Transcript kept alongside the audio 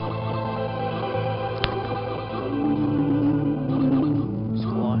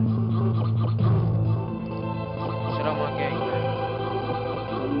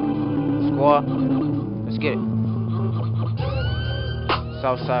get it.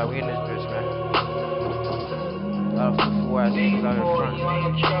 Southside, we in this bitch, man. A lot of fool ass niggas out here front.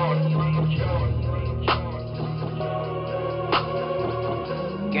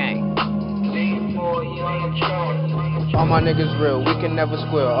 Gang. All my niggas real, we can never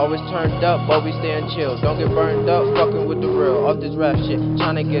squeal. Always turned up, but we stayin' chill. Don't get burned up, fucking with the real. Off this rap shit,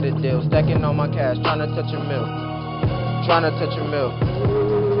 tryna get a deal. Stacking on my cash, tryna touch a mill. Tryna touch a mill.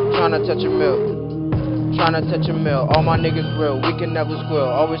 Tryna touch a mill. Tryna touch a mill. All my niggas real, we can never squeal.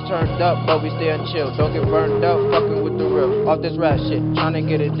 Always turned up, but we stayin' chill. Don't get burned up, fucking with the real. Off this rap shit, tryna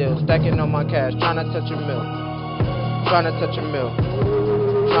get a deal. Stacking on my cash, tryna touch a mill. Tryna touch a mill.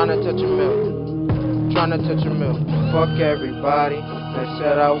 Tryna touch a mill. Tryna touch a mill. Fuck everybody that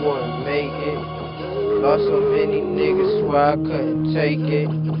said I wouldn't make it. Lost so many niggas, swear I couldn't take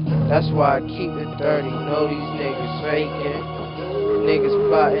it. That's why I keep it dirty, know these niggas faking. Niggas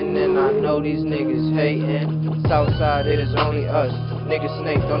plotting and I know these niggas hating. Southside, it is only us. Niggas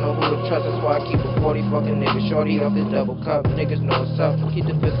snake, don't know who to trust. That's why I keep a 40 fucking niggas shorty off this double cup. Niggas know what's up, keep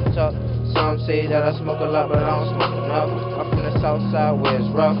the pistol tough. Some say that I smoke a lot, but I don't smoke enough. I'm from the Southside where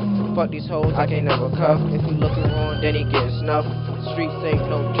it's rough. Fuck these hoes, I can't never cuff. If you looking wrong, then he get snuffed. Streets ain't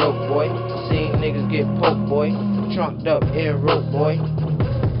no joke, boy. Seen niggas get poked, boy. Trunked up, in rope, boy.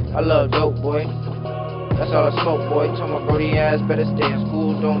 I love dope, boy. That's all I smoke, boy. Tell my brody ass better stay in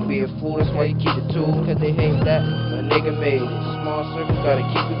school. Don't be a fool, that's why you keep it tool. Cause they hate that, a nigga made it. Small circle, gotta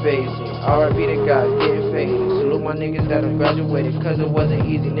keep it basic. R.I.P. the guys getting faded. Salute my niggas that done graduated. Cause it wasn't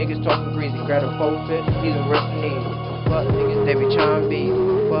easy. Niggas talking greasy. Grab a 4-fit, these are resting easy. Fuck niggas, they be trying to be.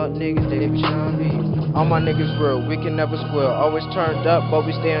 Fuck niggas, they be trying to be. All my niggas real, we can never squeal. Always turned up, but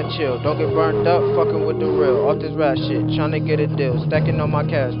we stayin' chill. Don't get burned up, fucking with the real. Off this rap shit, tryna get a deal. Stacking on my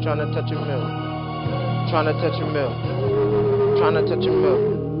cash, tryna touch a mill. Tryna touch a mill. Tryna touch a mill.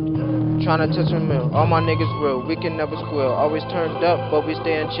 Tryna touch a mill. All my niggas real, we can never squeal. Always turned up, but we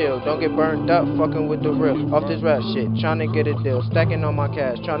stayin' chill. Don't get burned up, fucking with the real. Off this rap shit, tryna get a deal. Stacking on my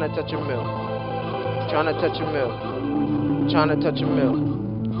cash, tryna touch a mill. Tryna touch a mill. Tryna touch a mill.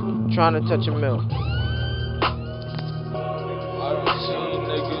 Tryna touch a mill. I done seen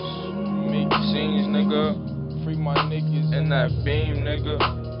niggas make scenes, nigga. Free my niggas in that beam, nigga.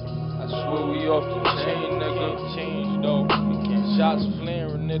 I swear we off the chain, nigga. Change though. Shots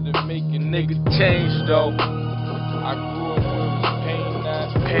flaring, it'll make a nigga change though. I grew up where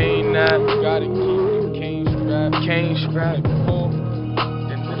it's pain that. Gotta keep the cane strap.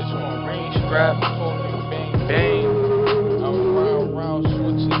 Then this one ring strap. Talking bang bang. I'm round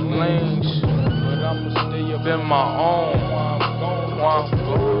switching lanes, but I'ma stay up in my own. While I'm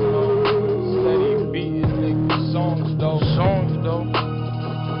going, steady beating niggas songs though. You know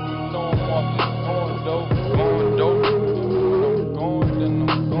I'm off this going dope. When I'm going, then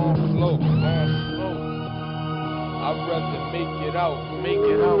I'm gon' flow. I'd rather make it out.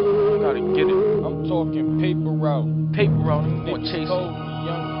 Gotta get it. I'm talking paper route. Niggas told me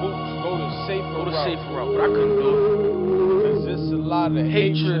young boots go the safer route, but I couldn't do it. Cause it's a lot of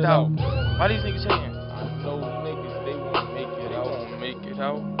hatred out. Why these niggas hating? I know niggas, they won't make it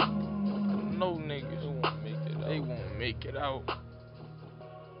out. I know niggas, they won't make it out.